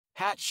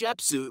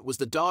Hatshepsut was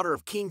the daughter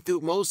of King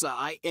Thutmose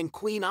I and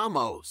Queen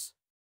Ahmose.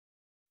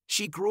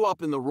 She grew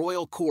up in the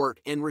royal court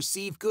and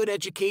received good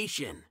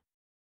education.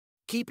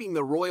 Keeping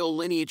the royal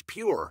lineage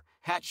pure,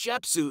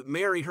 Hatshepsut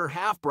married her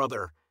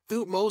half-brother,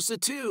 Thutmose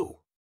II.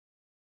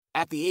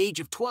 At the age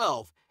of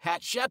 12,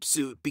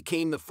 Hatshepsut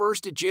became the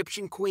first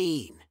Egyptian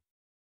queen.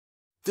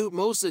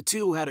 Thutmose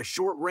II had a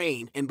short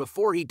reign, and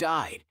before he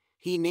died,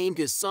 he named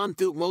his son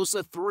Thutmose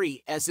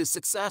III as his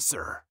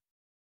successor.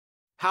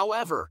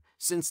 However,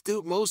 since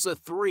Thutmose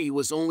III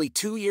was only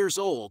 2 years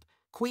old,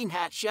 Queen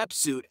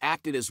Hatshepsut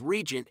acted as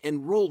regent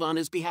and ruled on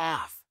his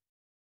behalf.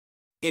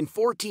 In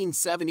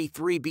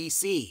 1473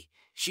 BC,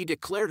 she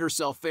declared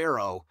herself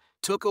pharaoh,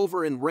 took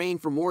over and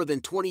reigned for more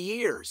than 20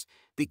 years,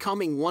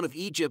 becoming one of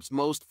Egypt's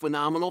most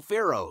phenomenal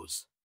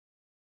pharaohs.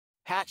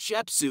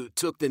 Hatshepsut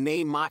took the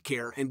name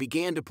Makher and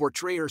began to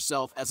portray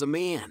herself as a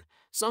man,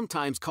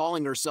 sometimes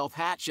calling herself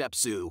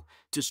Hatshepsut,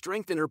 to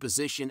strengthen her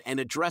position and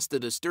address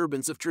the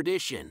disturbance of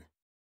tradition.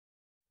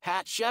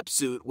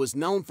 Hatshepsut was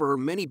known for her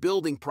many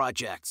building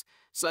projects,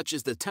 such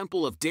as the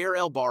Temple of Der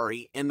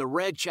el-Bahari and the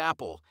Red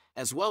Chapel,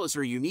 as well as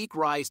her unique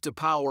rise to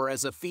power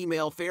as a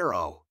female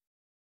pharaoh.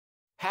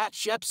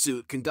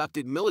 Hatshepsut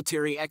conducted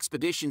military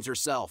expeditions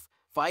herself,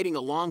 fighting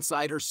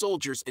alongside her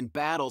soldiers in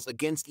battles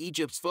against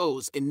Egypt's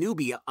foes in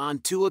Nubia on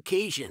 2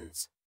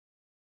 occasions.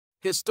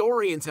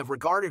 Historians have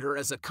regarded her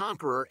as a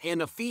conqueror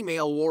and a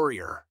female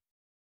warrior.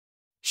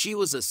 She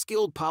was a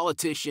skilled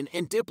politician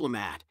and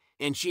diplomat,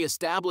 and she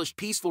established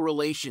peaceful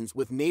relations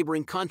with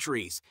neighboring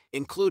countries,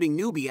 including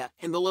Nubia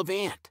and the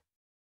Levant.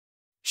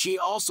 She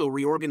also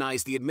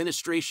reorganized the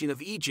administration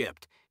of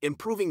Egypt,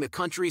 improving the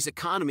country's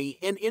economy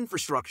and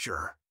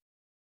infrastructure.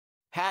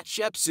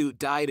 Hatshepsut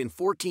died in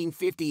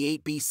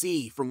 1458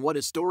 BC from what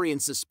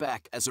historians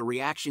suspect as a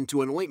reaction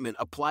to an ointment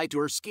applied to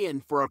her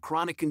skin for a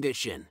chronic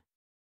condition.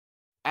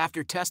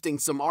 After testing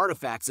some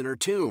artifacts in her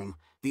tomb,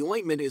 the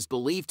ointment is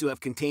believed to have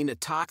contained a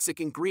toxic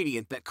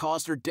ingredient that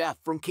caused her death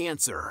from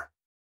cancer.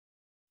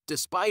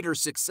 Despite her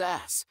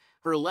success,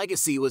 her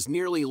legacy was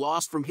nearly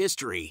lost from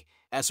history,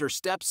 as her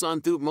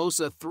stepson Thutmose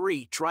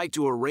III tried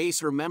to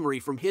erase her memory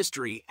from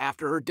history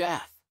after her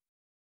death.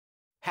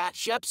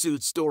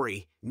 Hatshepsut's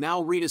story, now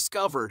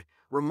rediscovered,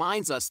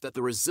 reminds us that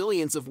the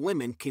resilience of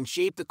women can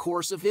shape the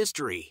course of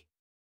history.